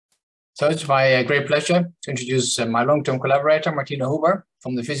So it's my great pleasure to introduce my long-term collaborator, Martina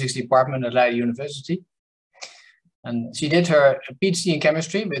from the physics department at Leiden University. And she did her PhD in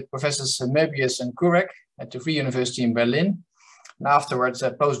chemistry with Professors Möbius and Kurek at the Free University in Berlin, and afterwards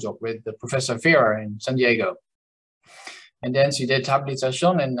a postdoc with Professor Vera in San Diego. And then she did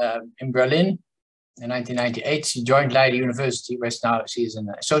habilitation in Berlin. In 1998, she joined Leiden University, where now she is an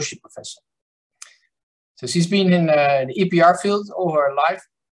associate professor. So she's been in the EPR field all her life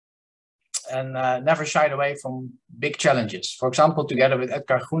and never shied away from big challenges. For example, together with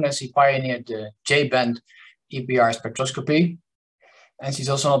Edgar Grunes, he pioneered the J-band EPR spectroscopy. And she's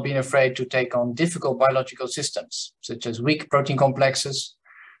also not been afraid to take on difficult biological systems, such as weak protein complexes,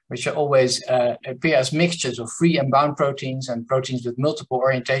 which always appear as mixtures of free and bound proteins and proteins with multiple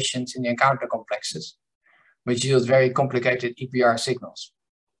orientations in the encounter complexes, which yield very complicated EPR signals.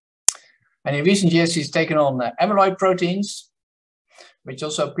 And in recent years, she's taken on amyloid proteins, which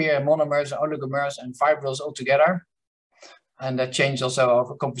also appear in monomers, oligomers, and fibrils altogether. And that change also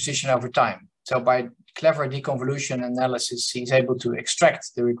of composition over time. So by clever deconvolution analysis, she's able to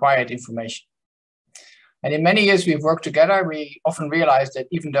extract the required information. And in many years we've worked together, we often realize that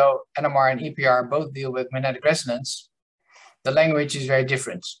even though NMR and EPR both deal with magnetic resonance, the language is very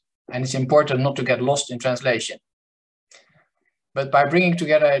different. And it's important not to get lost in translation. But by bringing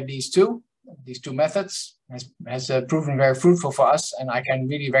together these two methods has proven very fruitful for us, and I can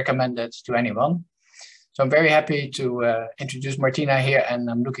really recommend it to anyone. So I'm very happy to introduce Martina here, and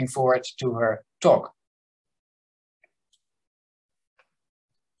I'm looking forward to her talk.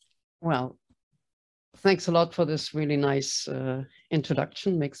 Well, thanks a lot for this really nice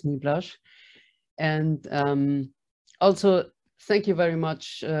introduction, makes me blush. And also, thank you very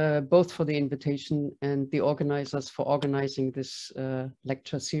much both for the invitation and the organizers for organizing this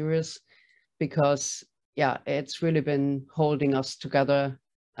lecture series, because yeah, it's really been holding us together,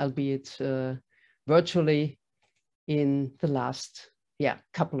 albeit virtually, in the last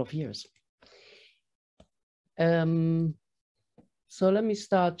couple of years. So let me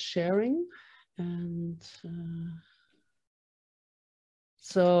start sharing. And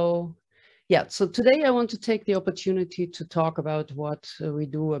so today I want to take the opportunity to talk about what we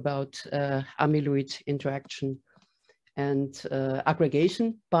do about amyloid interaction and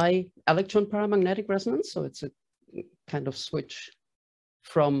aggregation by electron paramagnetic resonance. So it's a kind of switch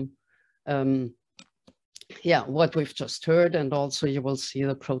from what we've just heard, and also you will see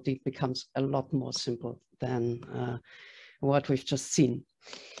the protein becomes a lot more simple than what we've just seen.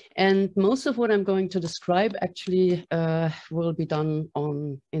 And most of what I'm going to describe actually will be done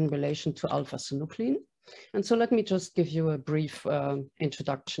in relation to alpha-synuclein. And so let me just give you a brief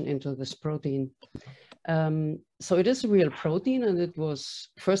introduction into this protein. So it is a real protein, and it was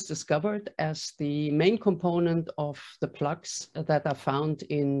first discovered as the main component of the plaques that are found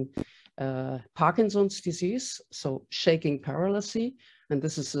in Parkinson's disease, so shaking paralysis. And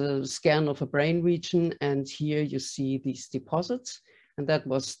this is a scan of a brain region, and here you see these deposits. And that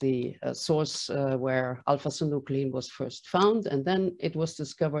was the source where alpha-synuclein was first found. And then it was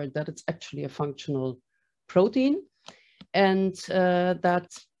discovered that it's actually a functional protein, and that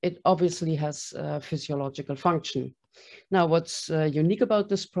it obviously has a physiological function. Now, what's unique about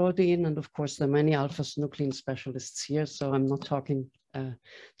this protein, and of course there are many alpha-synuclein specialists here, so I'm not talking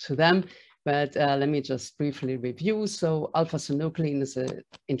to them, but let me just briefly review. So alpha-synuclein is an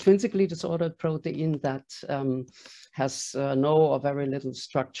intrinsically disordered protein that has no or very little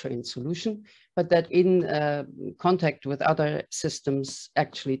structure in solution, but that in contact with other systems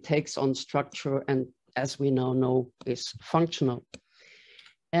actually takes on structure, and as we now know, is functional.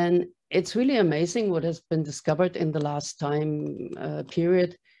 And it's really amazing what has been discovered in the last time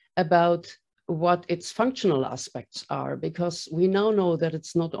period about what its functional aspects are, because we now know that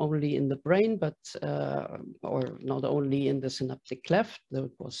it's not only in the brain, but or not only in the synaptic cleft.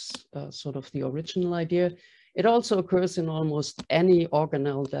 That was sort of the original idea. It also occurs in almost any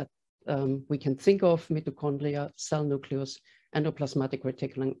organelle that we can think of: mitochondria, cell nucleus, endoplasmatic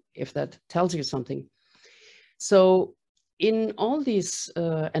reticulum, if that tells you something. So in all these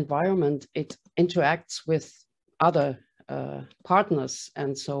environment, it interacts with other partners,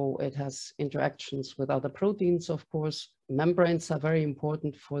 and so it has interactions with other proteins. Of course, membranes are very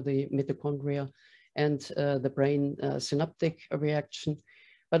important for the mitochondria and the brain synaptic reaction,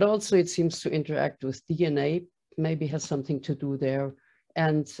 but also it seems to interact with DNA, maybe has something to do there,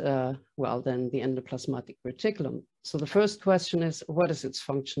 and well, then the endoplasmatic reticulum. So the first question is, what is its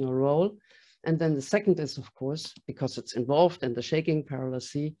functional role? And then the second is, of course, because it's involved in the shaking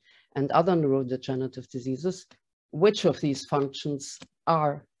paralysis and other neurodegenerative diseases, which of these functions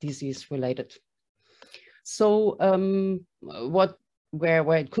are disease related? So what where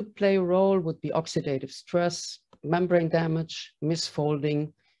it could play a role would be oxidative stress, membrane damage,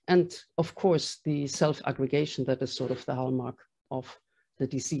 misfolding, and of course the self-aggregation that is sort of the hallmark of the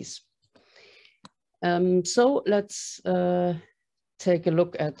disease. So let's take a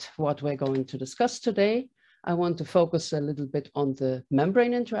look at what we're going to discuss today. I want to focus a little bit on the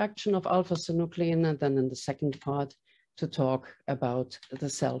membrane interaction of alpha-synuclein, and then in the second part to talk about the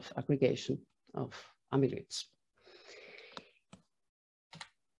self-aggregation of amyloids.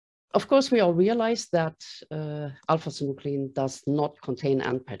 Of course, we all realize that alpha-synuclein does not contain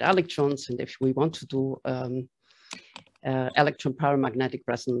unpaired electrons, and if we want to do electron paramagnetic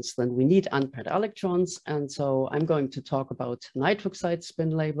resonance, then we need unpaired electrons. And so I'm going to talk about nitroxide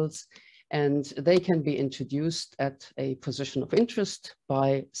spin labels, and they can be introduced at a position of interest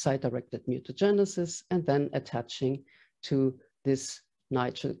by site-directed mutagenesis and then attaching to this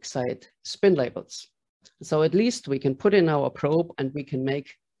nitroxide spin labels. So at least we can put in our probe and we can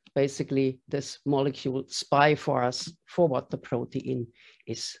make basically this molecule spy for us for what the protein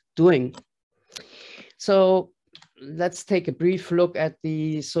is doing. So let's take a brief look at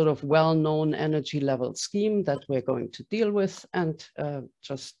the sort of well-known energy level scheme that we're going to deal with. And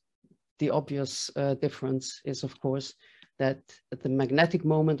just the obvious difference is, of course, that the magnetic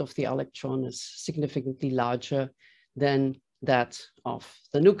moment of the electron is significantly larger than that of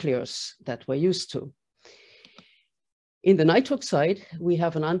the nucleus that we're used to. In the nitroxide, we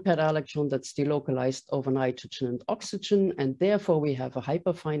have an unpaired electron that's delocalized over nitrogen and oxygen, and therefore we have a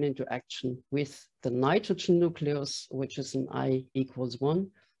hyperfine interaction with the nitrogen nucleus, which is an I =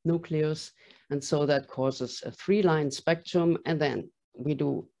 1 nucleus. And so that causes a 3-line spectrum. And then we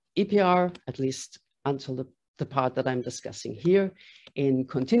do EPR, at least until the part that I'm discussing here, in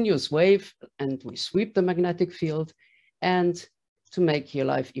continuous wave, and we sweep the magnetic field. And to make your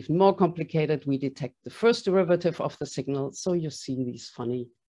life even more complicated, we detect the first derivative of the signal. So you see these funny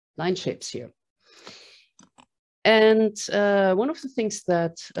line shapes here. And one of the things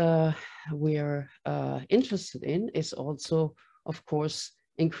that we're interested in is also, of course,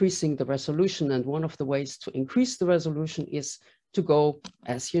 increasing the resolution. And one of the ways to increase the resolution is to go,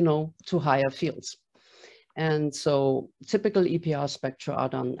 as you know, to higher fields. And so typical EPR spectra are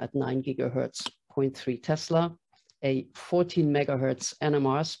done at 9 gigahertz, 0.3 Tesla. A 14 megahertz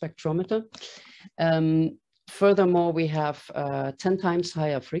NMR spectrometer. Furthermore, we have 10 times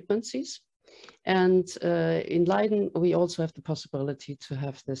higher frequencies. And in Leiden, we also have the possibility to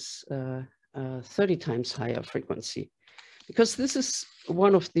have this 30 times higher frequency, because this is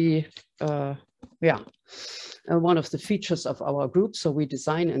one of the features of our group. So we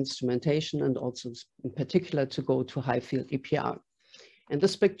design instrumentation and also in particular to go to high field EPR. And the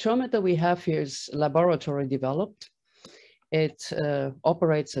spectrometer we have here is laboratory developed. It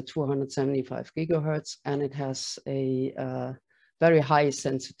operates at 275 gigahertz, and it has a very high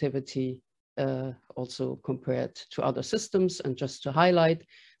sensitivity also compared to other systems. And just to highlight,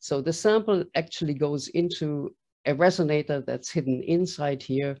 so the sample actually goes into a resonator that's hidden inside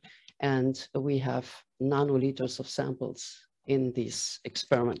here, and we have nanoliters of samples in these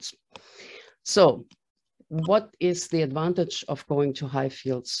experiments. So what is the advantage of going to high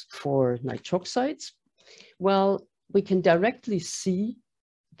fields for nitroxides? Well, we can directly see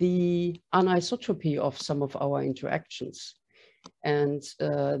the anisotropy of some of our interactions. And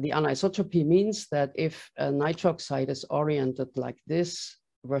the anisotropy means that if a nitroxide is oriented like this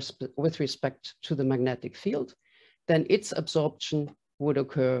with respect to the magnetic field, then its absorption would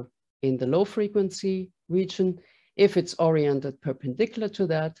occur in the low frequency region. If it's oriented perpendicular to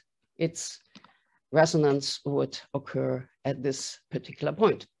that, its resonance would occur at this particular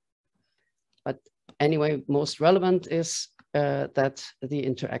point. But anyway, most relevant is that the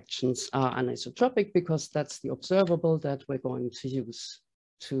interactions are anisotropic, because that's the observable that we're going to use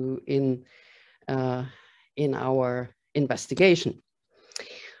in our investigation.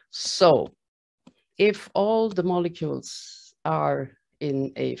 So if all the molecules are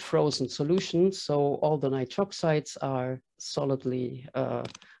in a frozen solution, so all the nitroxides are solidly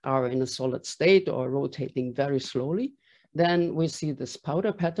are in a solid state or rotating very slowly, then we see this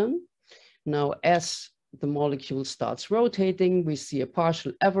powder pattern. Now, as the molecule starts rotating, we see a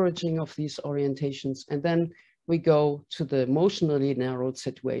partial averaging of these orientations, and then we go to the motionally narrowed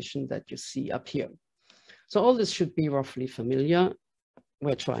situation that you see up here. So all this should be roughly familiar.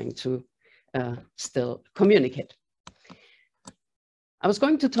 We're trying to still communicate. I was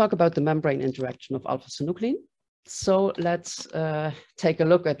going to talk about the membrane interaction of alpha-synuclein. So let's take a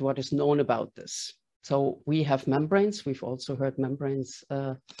look at what is known about this. So we have membranes. We've also heard membranes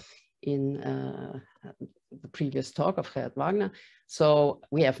in the previous talk of Gerhard Wagner. So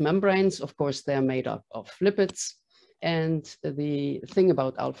we have membranes. Of course, they're made up of lipids. And the thing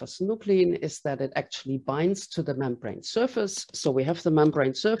about alpha-synuclein is that it actually binds to the membrane surface. So we have the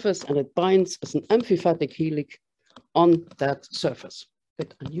membrane surface and it binds as an amphipathic helix on that surface. A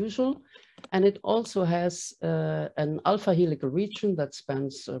bit unusual. And it also has an alpha helical region that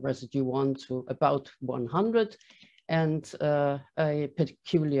spans residue 1 to about 100 and a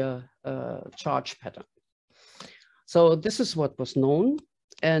peculiar charge pattern. So this is what was known.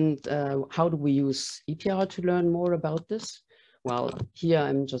 And how do we use EPR to learn more about this? Well, here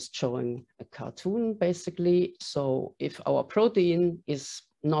I'm just showing a cartoon, basically. So if our protein is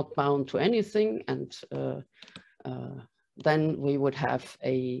not bound to anything, and then we would have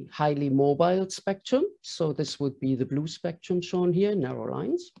a highly mobile spectrum. So this would be the blue spectrum shown here, narrow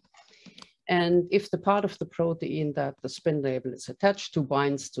lines. And if the part of the protein that the spin label is attached to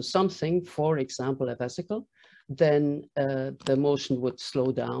binds to something, for example, a vesicle, then the motion would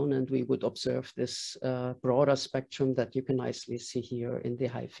slow down and we would observe this broader spectrum that you can nicely see here in the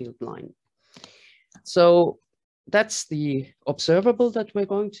high field line. So that's the observable that we're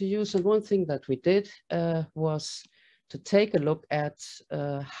going to use. And one thing that we did was to take a look at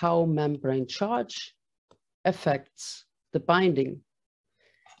how membrane charge affects the binding.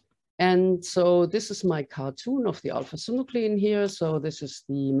 And so this is my cartoon of the alpha-synuclein here. So this is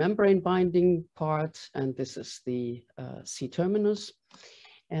the membrane binding part, and this is the C-terminus.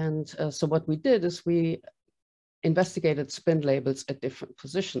 And so what we did is we investigated spin labels at different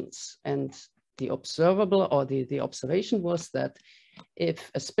positions. And the observable or the observation was that if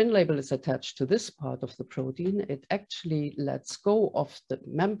a spin label is attached to this part of the protein, it actually lets go of the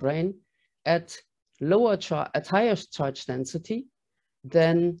membrane at higher charge density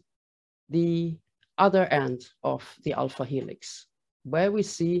than the other end of the alpha helix, where we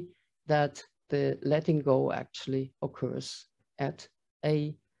see that the letting go actually occurs at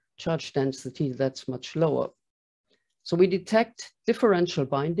a charge density that's much lower. So we detect differential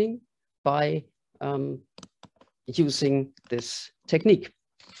binding by using this technique.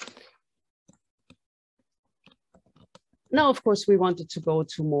 Now, of course, we wanted to go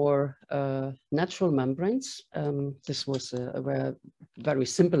to more natural membranes. This was a very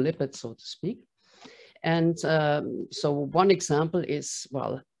simple lipid, so to speak. And so one example is,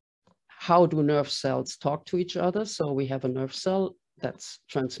 well, how do nerve cells talk to each other? So we have a nerve cell that's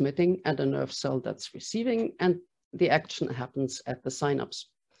transmitting and a nerve cell that's receiving, and the action happens at the synapse,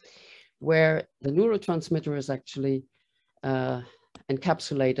 where the neurotransmitter is actually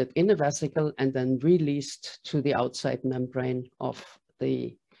encapsulated in a vesicle and then released to the outside membrane of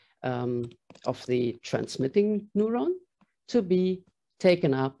the transmitting neuron to be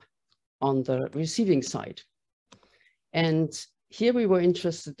taken up on the receiving side. And here we were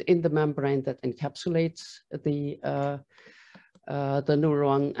interested in the membrane that encapsulates the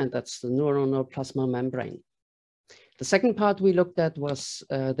neuron, and that's the neuronal plasma membrane. The second part we looked at was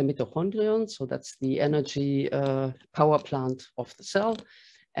the mitochondrion. So that's the energy power plant of the cell.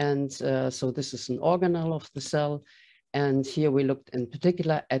 And so this is an organelle of the cell. And here we looked in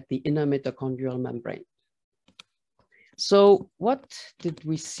particular at the inner mitochondrial membrane. So what did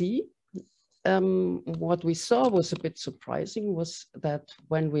we see? What we saw was a bit surprising, was that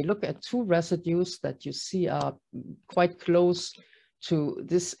when we look at two residues that you see are quite close to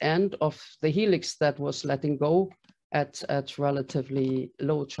this end of the helix that was letting go at relatively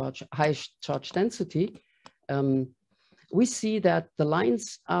low charge, high charge density, we see that the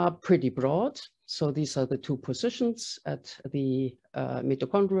lines are pretty broad. So these are the two positions at the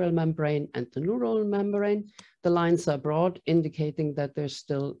mitochondrial membrane and the neuronal membrane. The lines are broad, indicating that there's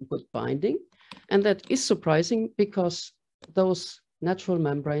still good binding. And that is surprising because those natural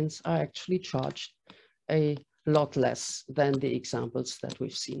membranes are actually charged a lot less than the examples that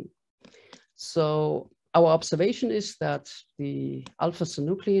we've seen. So our observation is that the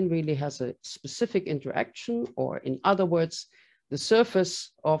alpha-synuclein really has a specific interaction, or in other words, the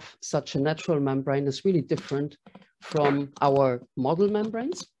surface of such a natural membrane is really different from our model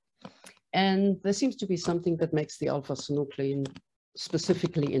membranes. And there seems to be something that makes the alpha-synuclein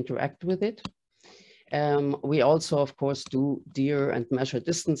specifically interact with it. We also, of course, do deer and measure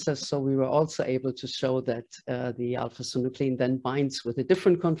distances. So we were also able to show that the alpha-synuclein then binds with a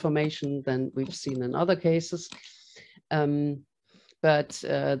different conformation than we've seen in other cases. But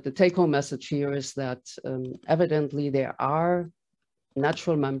the take-home message here is that evidently there are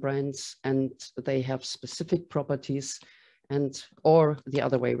natural membranes and they have specific properties, and or the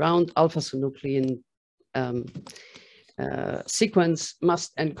other way around, alpha-synuclein sequence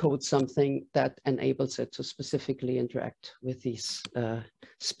must encode something that enables it to specifically interact with these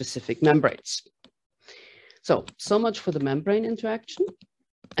specific membranes. So much for the membrane interaction.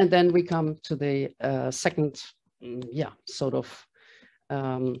 And then we come to the second yeah, sort of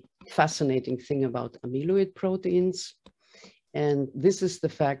fascinating thing about amyloid proteins. And this is the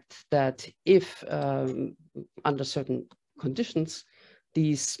fact that if under certain conditions,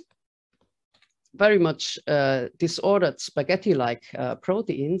 these very much disordered spaghetti-like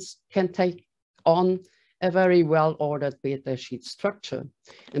proteins can take on a very well-ordered beta sheet structure.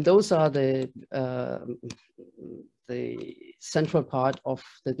 And those are the central part of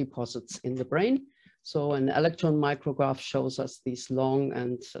the deposits in the brain. So an electron micrograph shows us these long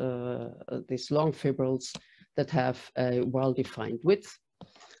and these long fibrils that have a well-defined width.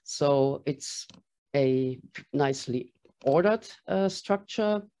 So it's a nicely ordered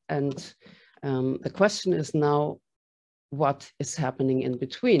structure. And the question is now, what is happening in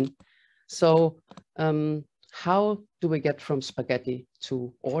between? So how do we get from spaghetti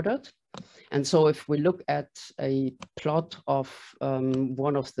to ordered? And so if we look at a plot of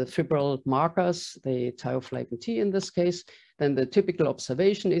one of the fibril markers, the thioflavin T in this case, then the typical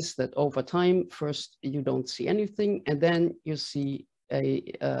observation is that over time, first you don't see anything, and then you see a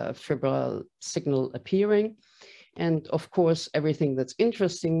fibril signal appearing. And of course, everything that's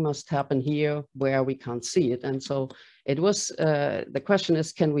interesting must happen here where we can't see it. And so it was, the question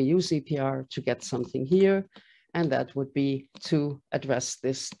is, can we use EPR to get something here? And that would be to address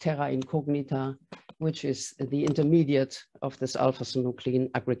this terra incognita, which is the intermediate of this alpha-synuclein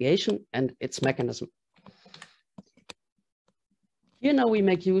aggregation and its mechanism. Here now we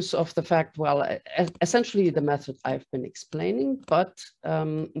make use of the fact, well, essentially the method I've been explaining, but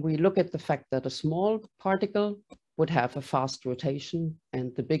we look at the fact that a small particle would have a fast rotation,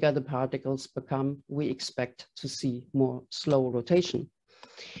 and the bigger the particles become, we expect to see more slow rotation.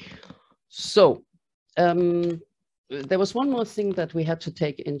 So there was one more thing that we had to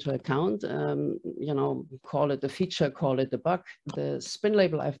take into account, you know, call it a feature, call it a bug. The spin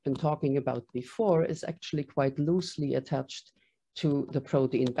label I've been talking about before is actually quite loosely attached to the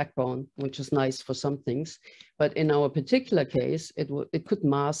protein backbone, which is nice for some things. But in our particular case, it could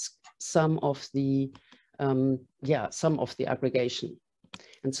mask some of the aggregation.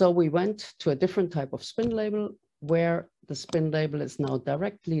 And so we went to a different type of spin label where the spin label is now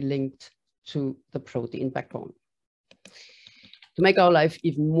directly linked to the protein backbone. To make our life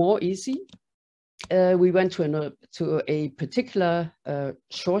even more easy, we went to a particular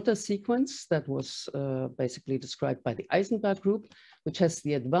shorter sequence that was basically described by the Eisenberg group, which has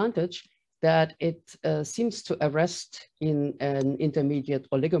the advantage that it seems to arrest in an intermediate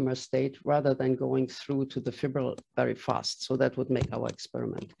oligomer state rather than going through to the fibril very fast. So that would make our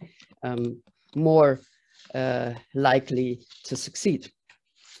experiment more likely to succeed.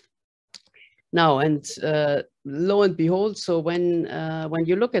 Now, and lo and behold, so when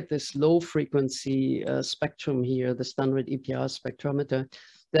you look at this low frequency spectrum here, the standard EPR spectrometer,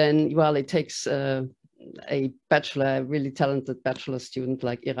 then, well, it takes a really talented bachelor student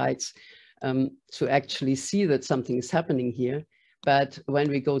like Ireitz to actually see that something is happening here. But when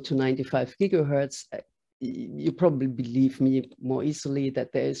we go to 95 gigahertz, you probably believe me more easily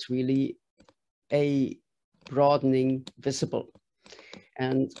that there is really a broadening visible.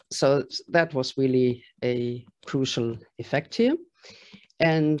 And so that was really a crucial effect here.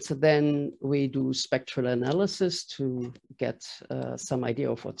 And then we do spectral analysis to get some idea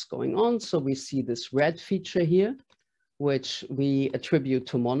of what's going on. So we see this red feature here, which we attribute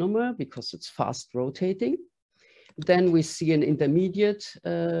to monomer because it's fast rotating. Then we see an intermediate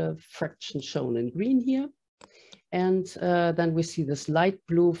fraction shown in green here. And then we see this light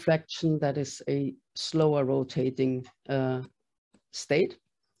blue fraction that is a slower rotating state.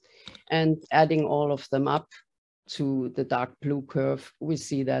 And adding all of them up to the dark blue curve, we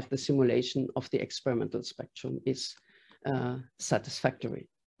see that the simulation of the experimental spectrum is satisfactory.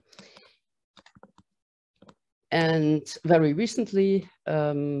 And very recently,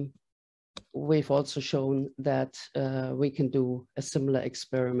 we've also shown that we can do a similar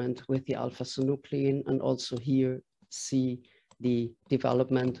experiment with the alpha-synuclein and also here see the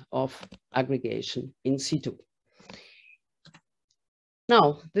development of aggregation in situ.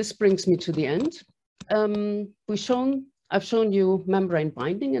 Now, this brings me to the end. I've shown you membrane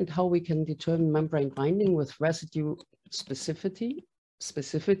binding and how we can determine membrane binding with residue specificity.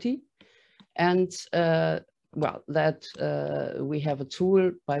 And well, that we have a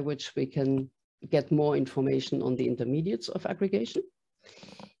tool by which we can get more information on the intermediates of aggregation.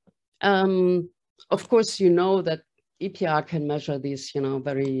 Of course, you know that EPR can measure these,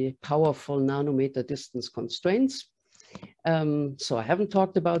 very powerful nanometer distance constraints. So I haven't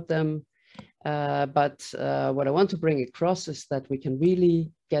talked about them. But what I want to bring across is that we can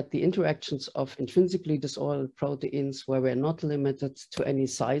really get the interactions of intrinsically disordered proteins where we're not limited to any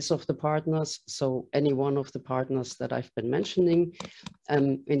size of the partners. So any one of the partners that I've been mentioning,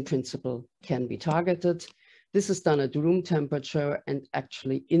 in principle, can be targeted. This is done at room temperature and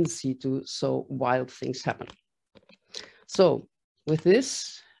actually in situ, so wild things happen. So with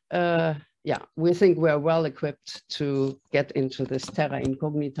this, yeah, we think we're well equipped to get into this terra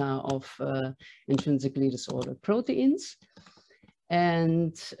incognita of intrinsically disordered proteins.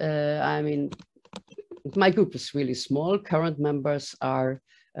 And I mean, my group is really small. Current members are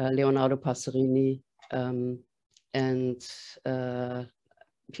Leonardo Passerini and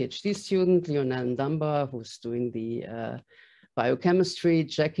PhD student Lionel Ndamba, who's doing the biochemistry.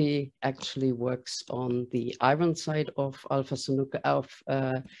 Jackie actually works on the iron side of Alzheimer's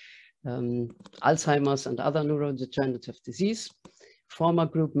and other neurodegenerative disease, former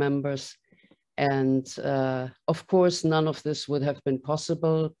group members. And of course, none of this would have been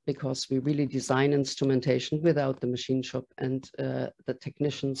possible because we really design instrumentation without the machine shop and the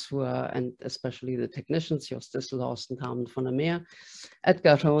technicians who are, and especially the technicians, Jos Disselhorst and Carmen von der Meer,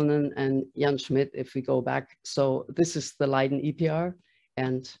 Edgar Honen and Jan Schmidt, if we go back. So this is the Leiden EPR,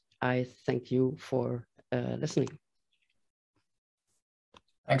 and I thank you for listening.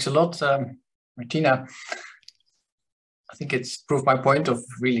 Thanks a lot, Martina. I think it's proved my point of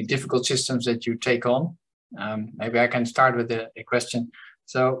really difficult systems that you take on. Maybe I can start with a question.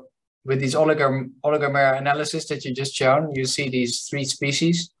 So with these oligomer analysis that you just shown, you see these three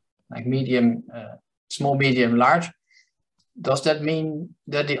species, like medium, small, medium, large. Does that mean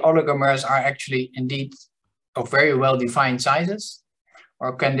that the oligomers are actually indeed of very well-defined sizes?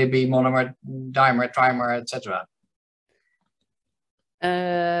 Or can they be monomer, dimer, trimer, etc.?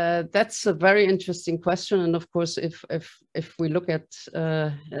 That's a very interesting question, and of course, if we look at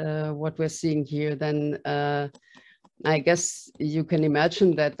what we're seeing here, then I guess you can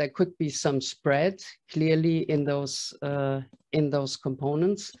imagine that there could be some spread clearly in those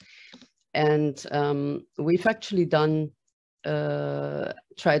components, and we've actually tried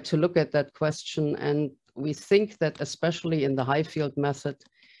to look at that question, and we think that especially in the high field method,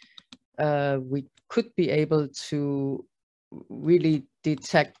 we could be able to really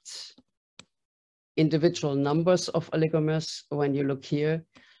detect individual numbers of oligomers when you look here,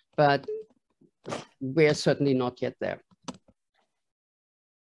 but we're certainly not yet there.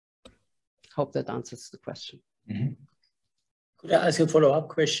 Hope that answers the question. Mm-hmm. Could I ask a follow-up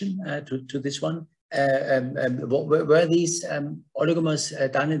question to this one? Were these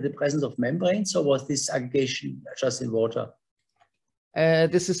oligomers done in the presence of membranes, or was this aggregation just in water?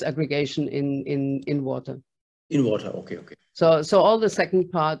 This is aggregation in water. In water, okay. So all the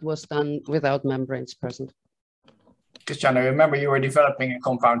second part was done without membranes present. Christian, I remember you were developing a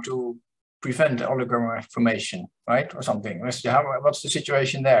compound to prevent oligomer formation, right? Or something. What's the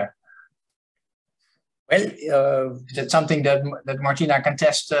situation there? Well, is it something that Martina can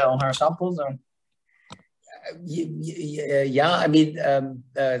test on her samples? Or? Yeah, I mean,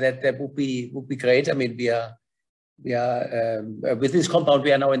 that would be great. I mean, we are with this compound,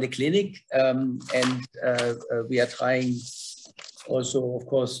 we are now in the clinic, and we are trying also, of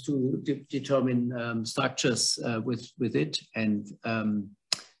course, to determine structures with it. And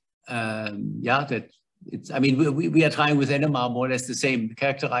yeah, that it's. I mean, we are trying with NMR more or less the same,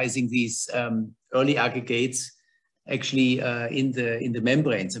 characterizing these early aggregates actually in the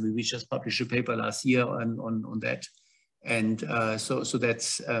membranes. I mean, we just published a paper last year on that, and so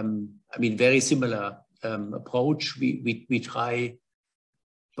that's I mean, very similar. Approach. We try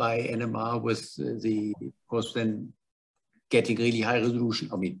by NMR with of course, then getting really high resolution.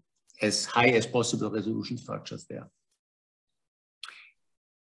 I mean, as high as possible resolution structures there.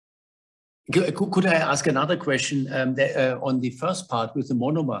 Could I ask another question on the first part with the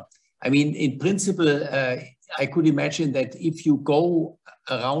monomer? I mean, in principle, I could imagine that if you go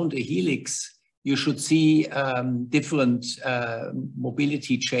around a helix, you should see different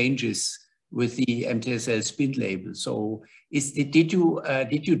mobility changes with the MTSL spin label. So did you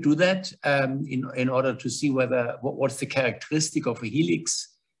do that in order to see what's the characteristic of a helix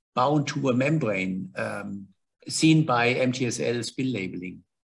bound to a membrane seen by MTSL spin labeling?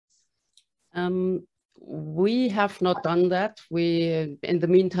 We have not done that. In the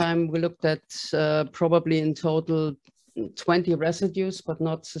meantime, we looked at probably in total 20 residues, but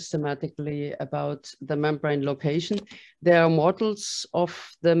not systematically about the membrane location. There are models of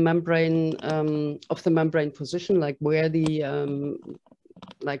the membrane position, like where the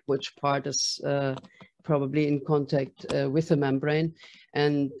like which part is probably in contact with the membrane.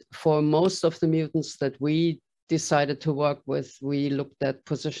 And for most of the mutants that we decided to work with, we looked at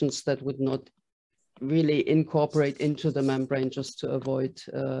positions that would not really incorporate into the membrane just to avoid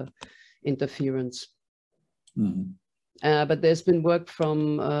interference. Mm-hmm. But there's been work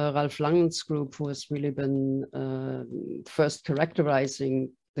from Ralph Langen's group, who has really been first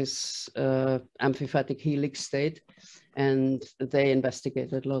characterizing this amphipathic helix state, and they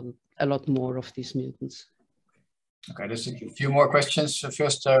investigated a lot more of these mutants. Okay, there's a few more questions.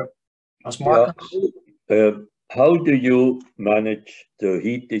 First, was Mark. Yeah. How do you manage the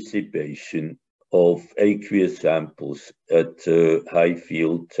heat dissipation of aqueous samples at high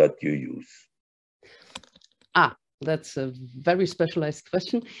fields that you use? That's a very specialized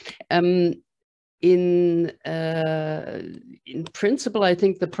question. In principle, I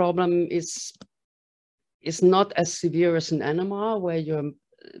think the problem is not as severe as an NMR, where your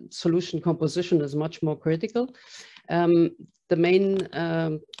solution composition is much more critical. The main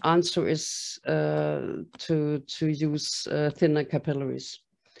answer is to use thinner capillaries.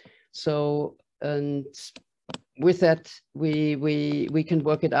 So, and with that, we can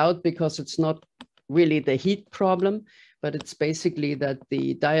work it out, because it's not really the heat problem, but it's basically that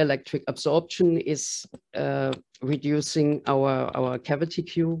the dielectric absorption is reducing our cavity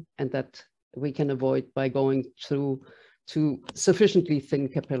Q, and that we can avoid by going through to sufficiently thin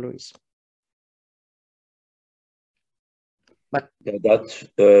capillaries. But that's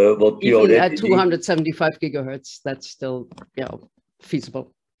what you even already at 275 gigahertz, that's still, you know,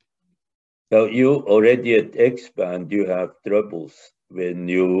 feasible. Well, you already at Expand, you have troubles when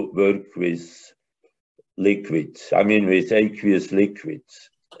you work with liquids, I mean with aqueous liquids.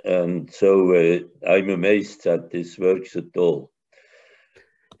 And so I'm amazed that this works at all.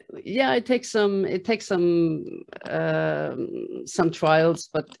 Yeah, it takes some trials,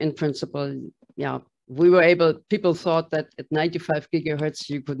 but in principle, yeah, we were able, people thought that at 95 gigahertz,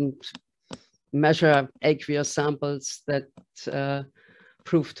 you couldn't measure aqueous samples. That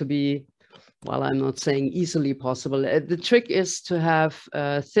proved to be, well, I'm not saying easily possible. The trick is to have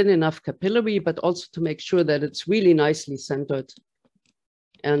thin enough capillary, but also to make sure that it's really nicely centered.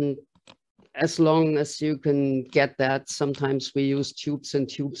 And as long as you can get that, sometimes we use tubes and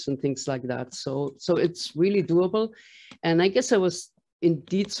things like that. So it's really doable. And I guess I was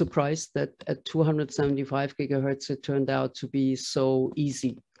indeed surprised that at 275 gigahertz, it turned out to be so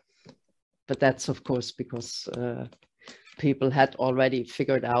easy. But that's, of course, because people had already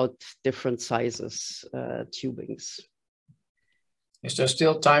figured out different sizes tubings. Is there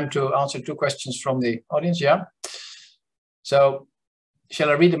still time to answer 2 questions from the audience? Yeah. So shall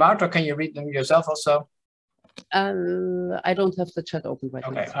I read them out, or can you read them yourself also? I don't have the chat open right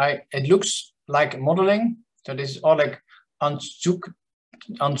now. Okay, it looks like modeling. So this is Oleg Anzukin.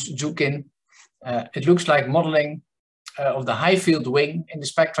 It looks like modeling of the high field wing in the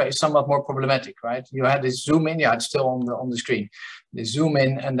spectra is somewhat more problematic, right? You had this zoom in, yeah, it's still on the screen. The zoom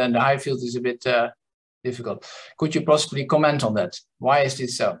in, and then the high field is a bit difficult. Could you possibly comment on that? Why is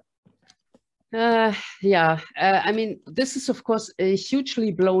this so? Yeah, I mean, this is, of course, a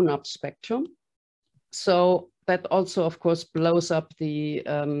hugely blown up spectrum. So that also, of course, blows up the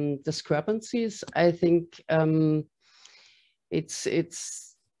discrepancies. I think they're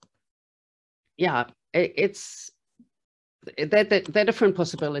different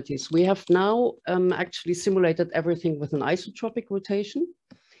possibilities. We have now actually simulated everything with an isotropic rotation.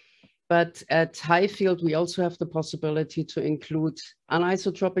 But at high field, we also have the possibility to include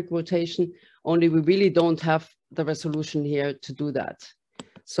anisotropic rotation, only we really don't have the resolution here to do that.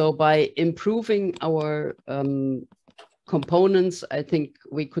 So by improving our components, I think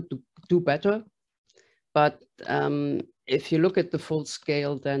we could do better. But if you look at the full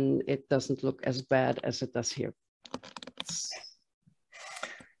scale, then it doesn't look as bad as it does here.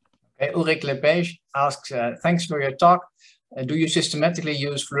 Okay, Ulrich Lepage asks, thanks for your talk. Do you systematically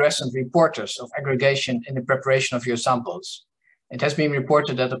use fluorescent reporters of aggregation in the preparation of your samples? It has been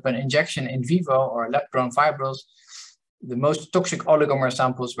reported that upon injection in vivo or lab-grown fibrils, the most toxic oligomer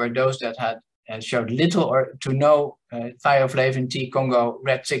samples were those that had showed little or to no thioflavin T Congo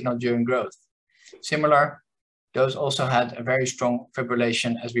red signal during growth. Similar, those also had a very strong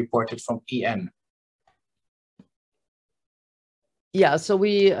fibrillation as reported from EM. Yeah, so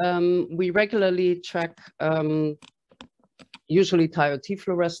we regularly track usually TiO-T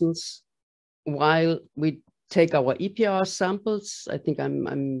fluorescence while we take our EPR samples. I think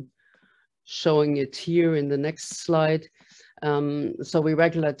I'm showing it here in the next slide. So we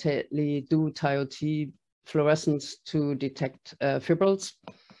regularly do TiO-T fluorescence to detect fibrils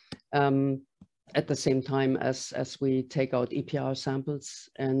at the same time as we take out EPR samples.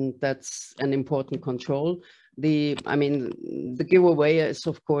 And that's an important control the giveaway is,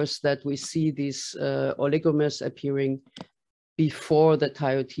 of course, that we see these oligomers appearing before the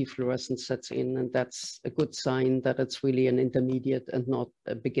TIOT fluorescence sets in, and that's a good sign that it's really an intermediate and not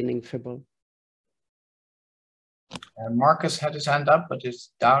a beginning fibril. Marcus had his hand up, but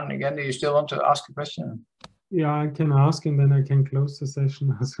it's down again. Do you still want to ask a question? Yeah, I can ask, and then I can close the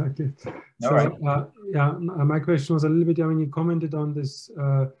session as I did. So, right. yeah, my question was a little bit, I mean, you commented on this,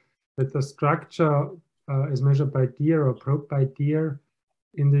 that the structure is measured by Deer or probed by Deer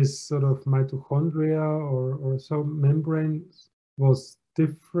in this sort of mitochondria or so membranes was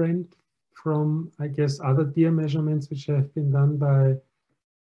different from, I guess, other Deer measurements which have been done by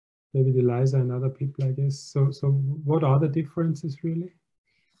David Eliza and other people, I guess. So what are the differences really?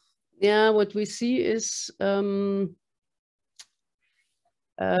 Yeah, what we see is that's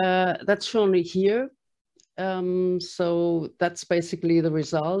shown here. So that's basically the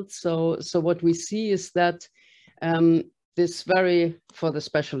result. So what we see is that this very, for the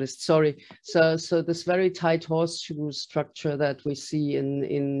specialist, sorry. So this very tight horseshoe structure that we see on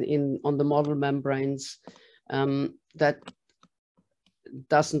the model membranes, that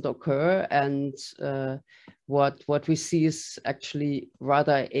doesn't occur, and what we see is actually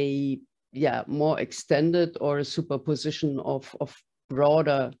rather a more extended or a superposition of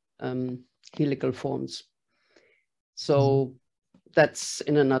broader helical forms. So that's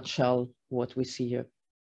in a nutshell what we see here.